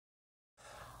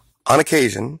On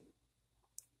occasion,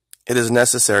 it is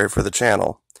necessary for the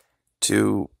channel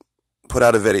to put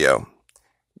out a video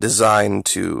designed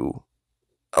to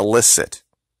elicit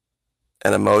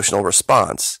an emotional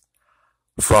response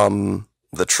from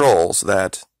the trolls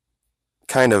that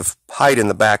kind of hide in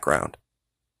the background.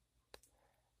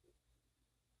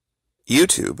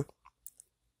 YouTube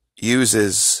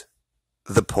uses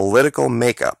the political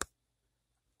makeup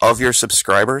of your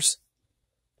subscribers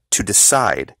to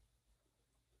decide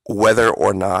whether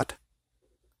or not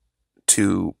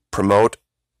to promote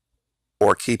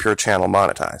or keep your channel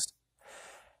monetized.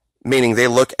 Meaning they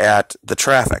look at the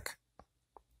traffic.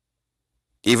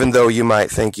 Even though you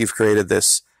might think you've created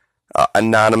this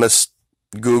anonymous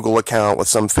Google account with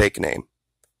some fake name,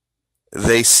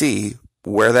 they see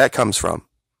where that comes from,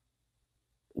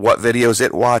 what videos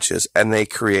it watches, and they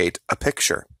create a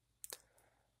picture.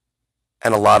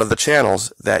 And a lot of the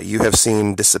channels that you have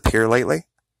seen disappear lately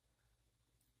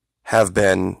have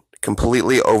been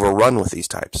completely overrun with these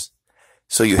types.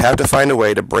 So you have to find a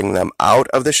way to bring them out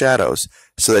of the shadows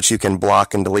so that you can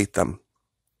block and delete them.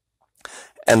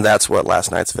 And that's what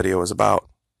last night's video was about.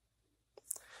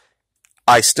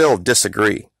 I still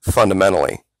disagree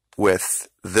fundamentally with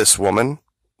this woman,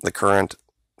 the current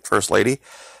First Lady,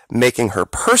 making her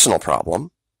personal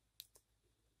problem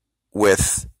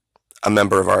with a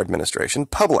member of our administration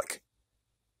public.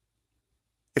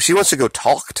 If she wants to go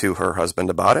talk to her husband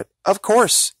about it, of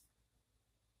course.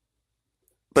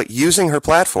 But using her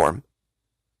platform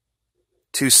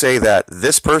to say that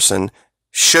this person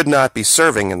should not be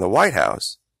serving in the White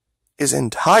House is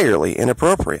entirely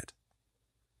inappropriate.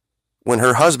 When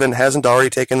her husband hasn't already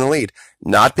taken the lead.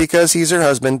 Not because he's her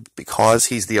husband, because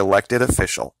he's the elected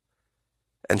official.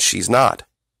 And she's not.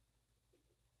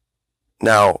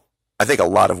 Now, I think a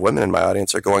lot of women in my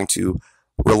audience are going to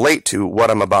relate to what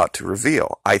I'm about to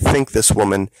reveal. I think this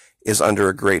woman is under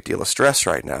a great deal of stress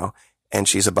right now, and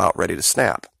she's about ready to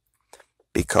snap.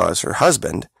 Because her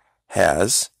husband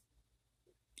has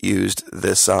used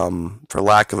this, for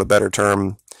lack of a better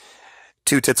term,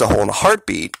 two tits a hole in a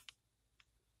heartbeat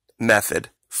method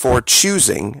for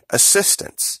choosing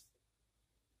assistants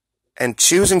and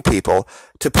choosing people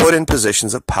to put in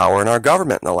positions of power in our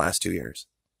government in the last 2 years.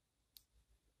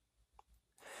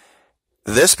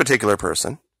 This particular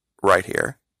person, right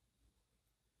here,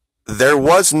 there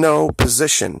was no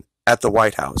position at the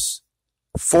White House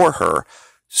for her,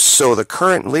 so the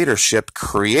current leadership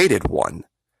created one.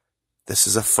 This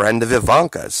is a friend of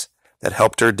Ivanka's that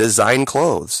helped her design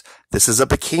clothes. This is a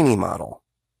bikini model.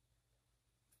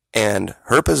 And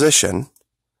her position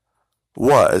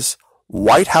was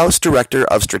White House Director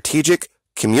of Strategic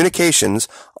Communications,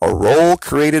 a role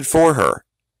created for her.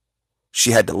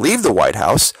 She had to leave the White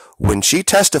House when she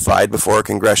testified before a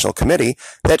congressional committee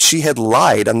that she had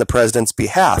lied on the president's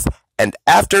behalf. And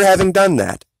after having done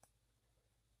that,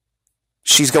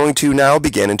 she's going to now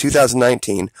begin in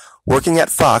 2019 working at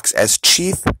Fox as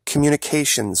Chief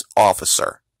Communications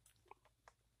Officer.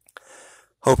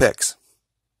 Hope Hicks.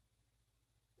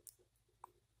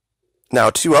 Now,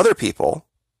 two other people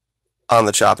on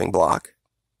the chopping block.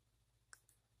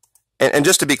 And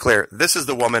just to be clear, this is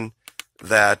the woman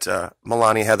that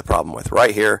Melania had the problem with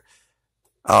right here.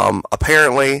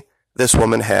 Apparently, this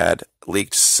woman had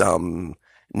leaked some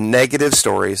negative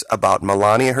stories about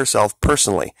Melania herself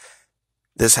personally.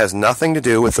 This has nothing to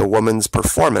do with the woman's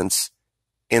performance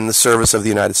in the service of the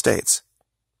United States.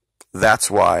 That's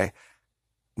why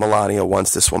Melania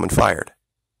wants this woman fired.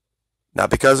 Not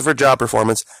because of her job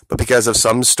performance, but because of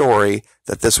some story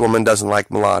that this woman doesn't like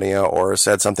Melania or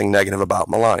said something negative about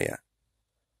Melania.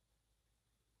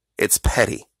 It's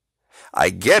petty. I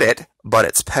get it, but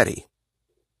it's petty.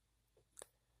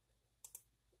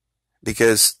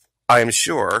 Because I am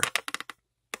sure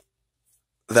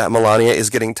that Melania is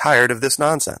getting tired of this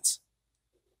nonsense.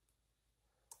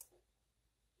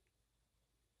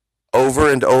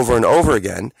 Over and over and over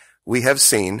again, we have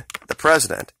seen the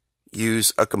president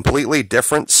use a completely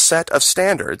different set of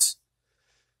standards,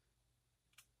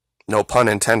 no pun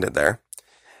intended there,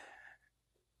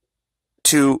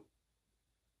 to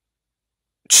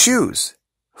choose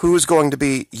who's going to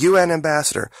be UN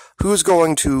ambassador, who's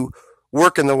going to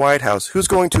work in the White House, who's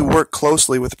going to work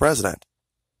closely with the president.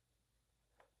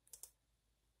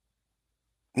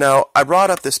 Now, I brought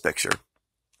up this picture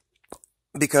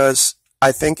because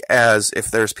I think as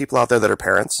if there's people out there that are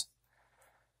parents,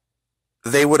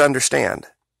 they would understand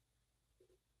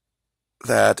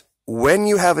that when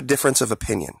you have a difference of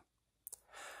opinion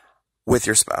with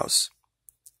your spouse,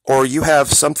 or you have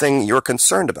something you're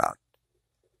concerned about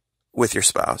with your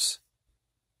spouse,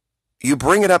 you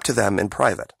bring it up to them in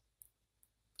private.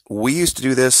 We used to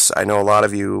do this. I know a lot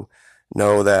of you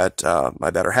know that my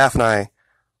better half and I,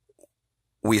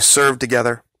 we served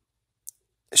together.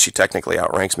 She technically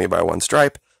outranks me by one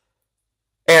stripe,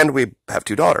 and we have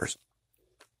 2 daughters.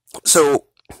 So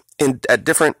at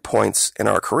different points in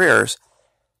our careers,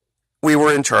 we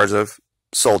were in charge of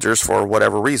soldiers for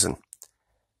whatever reason.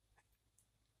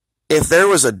 If there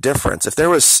was a difference, if there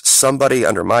was somebody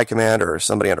under my command or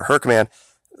somebody under her command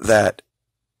that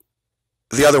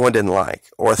the other one didn't like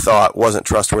or thought wasn't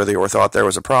trustworthy or thought there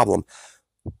was a problem,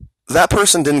 that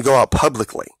person didn't go out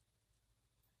publicly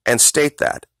and state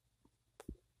that.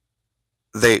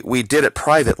 We did it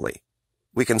privately.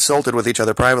 We consulted with each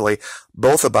other privately,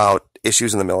 both about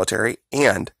issues in the military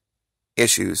and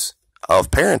issues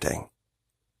of parenting.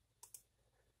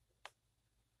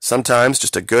 Sometimes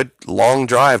just a good long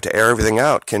drive to air everything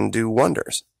out can do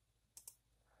wonders.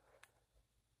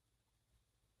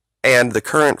 And the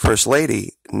current First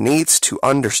Lady needs to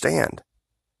understand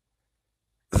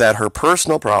that her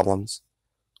personal problems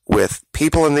with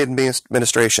people in the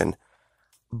administration,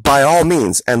 by all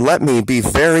means, and let me be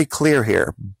very clear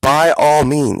here, by all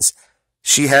means,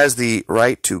 she has the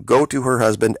right to go to her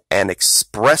husband and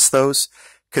express those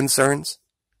concerns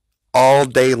all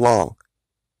day long.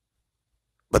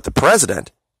 But the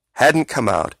president hadn't come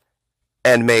out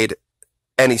and made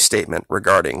any statement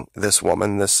regarding this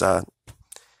woman, this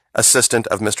assistant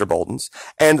of Mr. Bolton's.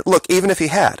 And look, even if he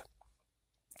had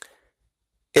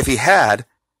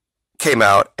came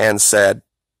out and said,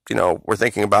 you know, we're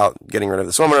thinking about getting rid of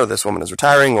this woman, or this woman is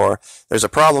retiring, or there's a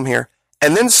problem here,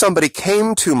 and then somebody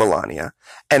came to Melania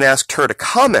and asked her to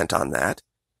comment on that,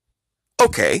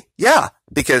 okay, yeah,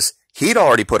 because he'd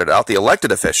already put it out, the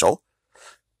elected official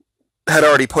had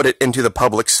already put it into the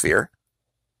public sphere,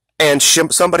 and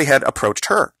somebody had approached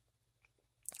her.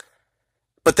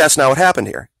 But that's not what happened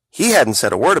here. He hadn't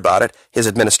said a word about it. His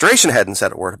administration hadn't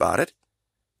said a word about it.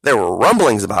 There were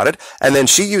rumblings about it, and then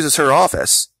she uses her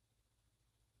office,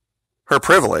 her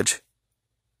privilege,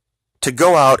 to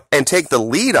go out and take the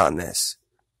lead on this.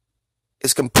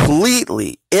 Is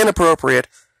completely inappropriate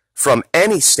from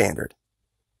any standard.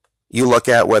 You look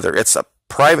at whether it's a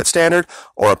private standard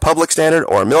or a public standard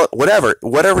or a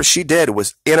whatever she did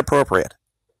was inappropriate.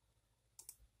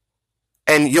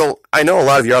 And I know a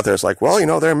lot of you out there is like, well, you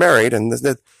know, they're married, and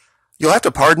you'll have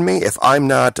to pardon me if I'm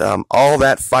not all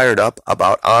that fired up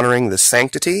about honoring the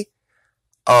sanctity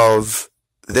of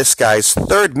this guy's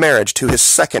 3rd marriage to his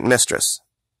 2nd mistress.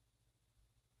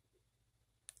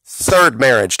 3rd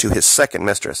marriage to his 2nd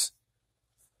mistress.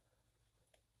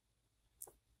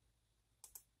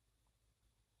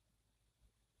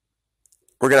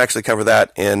 We're going to actually cover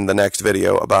that in the next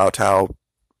video about how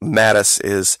Mattis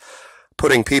is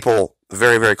putting people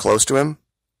very, very close to him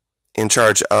in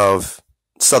charge of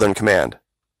Southern Command,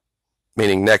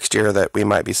 meaning next year that we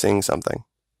might be seeing something.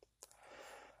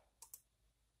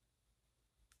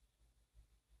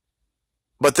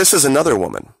 But this is another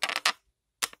woman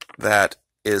that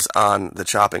is on the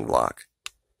chopping block.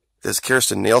 This is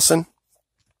Kirstjen Nielsen,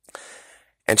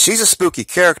 and she's a spooky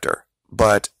character,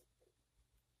 but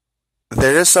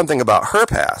there is something about her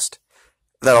past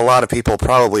that a lot of people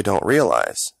probably don't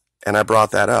realize, and I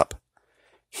brought that up.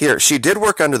 Here, she did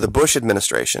work under the Bush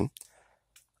administration,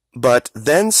 but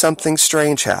then something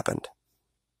strange happened.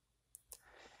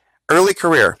 Early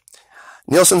career.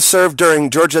 Nielsen served during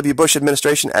George W. Bush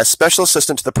administration as Special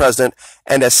Assistant to the President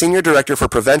and as Senior Director for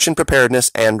Prevention,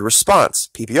 Preparedness, and Response,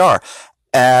 PPR,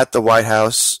 at the White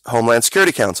House Homeland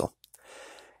Security Council.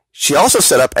 She also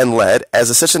set up and led, as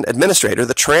Assistant Administrator,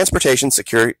 the Transportation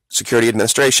Security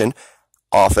Administration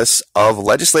Office of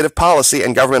Legislative Policy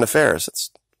and Government Affairs.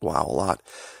 That's, wow, a lot.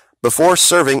 Before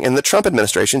serving in the Trump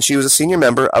administration, she was a senior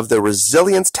member of the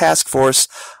Resilience Task Force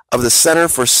of the Center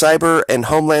for Cyber and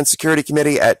Homeland Security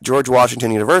Committee at George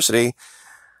Washington University.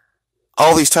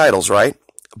 All these titles, right?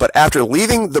 But after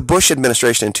leaving the Bush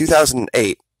administration in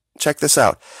 2008, check this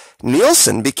out,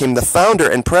 Nielsen became the founder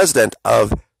and president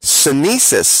of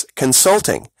Sunesis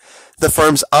Consulting. The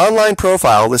firm's online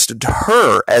profile listed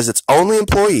her as its only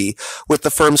employee, with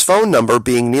the firm's phone number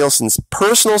being Nielsen's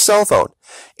personal cell phone.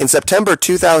 In September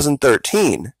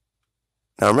 2013,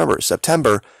 now remember,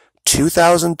 September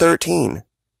 2013,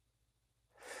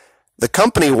 the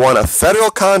company won a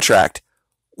federal contract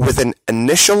with an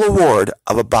initial award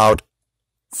of about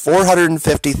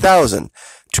 $450,000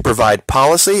 to provide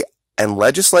policy and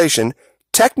legislation,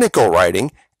 technical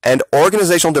writing, and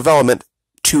organizational development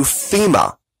to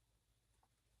FEMA.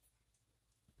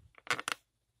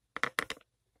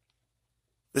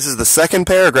 This is the second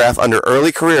paragraph under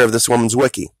early career of this woman's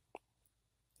wiki.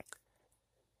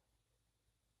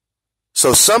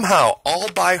 So somehow, all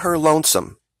by her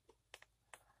lonesome,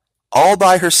 all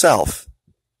by herself,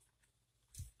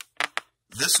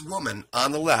 this woman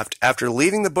on the left, after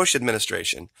leaving the Bush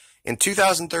administration in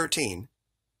 2013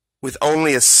 with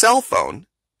only a cell phone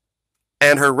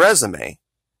and her resume,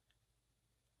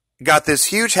 got this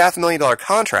huge $500,000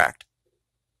 contract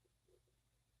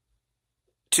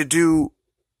to do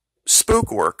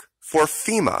spook work for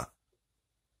FEMA.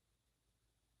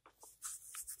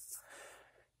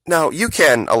 Now, you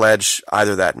can allege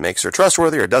either that makes her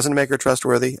trustworthy or doesn't make her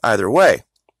trustworthy, either way.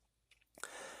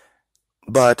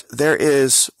 But there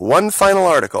is one final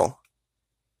article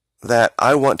that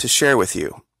I want to share with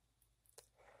you.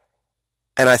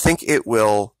 And I think it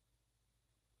will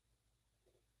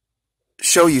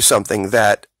show you something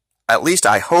that, at least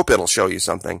I hope it'll show you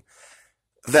something,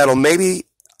 that'll maybe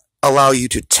allow you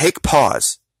to take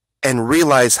pause and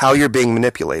realize how you're being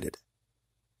manipulated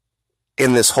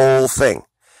in this whole thing.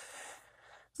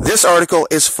 This article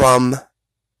is from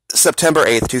September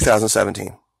 8th,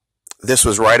 2017. This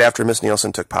was right after Ms.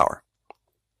 Nielsen took power.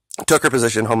 Took her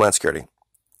position in Homeland Security.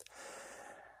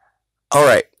 All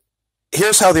right.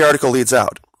 Here's how the article leads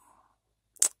out.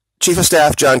 Chief of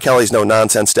Staff John Kelly's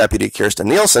no-nonsense deputy Kirstjen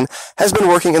Nielsen has been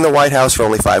working in the White House for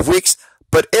only 5 weeks,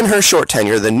 but in her short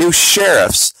tenure, the new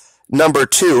sheriff's number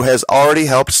 2 has already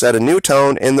helped set a new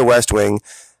tone in the West Wing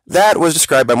that was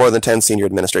described by more than 10 senior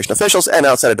administration officials and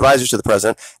outside advisors to the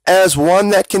president as one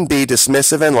that can be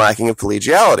dismissive and lacking of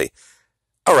collegiality.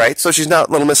 All right, so she's not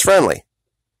Little Miss Friendly.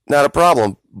 Not a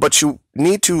problem, but you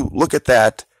need to look at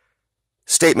that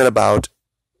statement about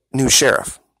new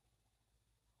sheriff.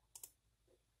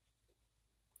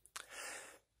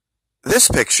 This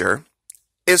picture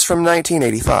is from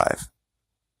 1985.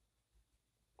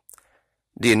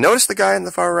 Do you notice the guy in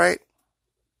the far right?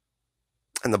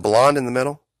 And the blonde in the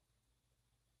middle?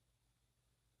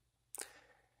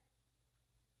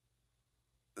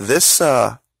 This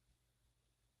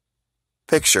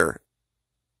picture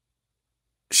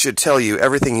should tell you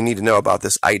everything you need to know about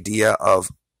this idea of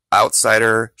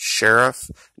outsider sheriff,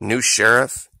 new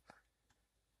sheriff.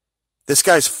 This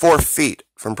guy's 4 feet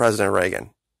from President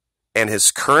Reagan. And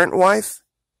his current wife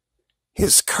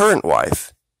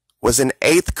was in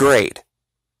 8th grade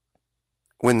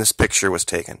when this picture was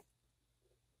taken.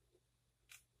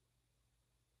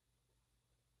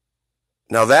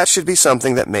 Now that should be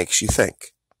something that makes you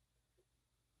think.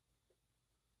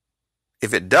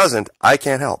 If it doesn't, I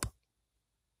can't help.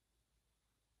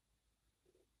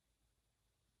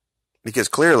 Because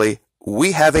clearly,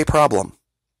 we have a problem.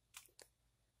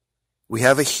 We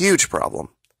have a huge problem.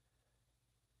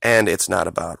 And it's not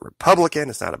about Republican,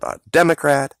 it's not about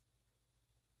Democrat.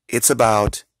 It's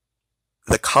about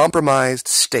the compromised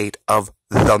state of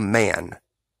the man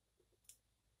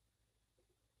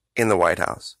in the White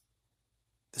House.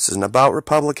 This isn't about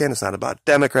Republican, it's not about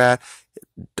Democrat.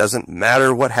 It doesn't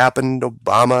matter what happened to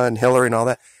Obama and Hillary and all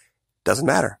that. It doesn't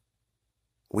matter.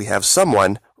 We have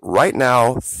someone right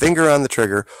now, finger on the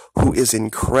trigger, who is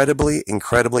incredibly,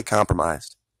 incredibly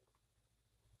compromised.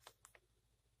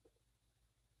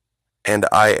 And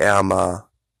I am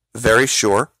very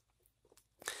sure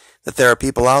that there are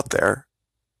people out there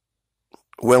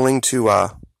willing to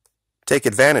take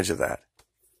advantage of that.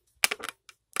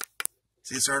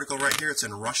 See this article right here? It's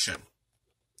in Russian,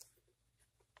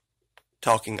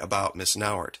 talking about Miss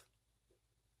Nauert.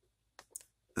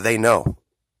 They know.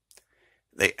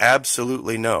 They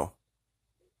absolutely know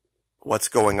what's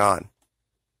going on.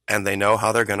 And they know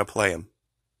how they're going to play him.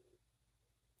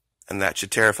 And that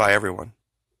should terrify everyone.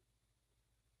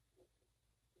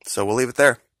 So we'll leave it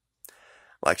there.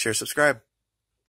 Like, share, subscribe.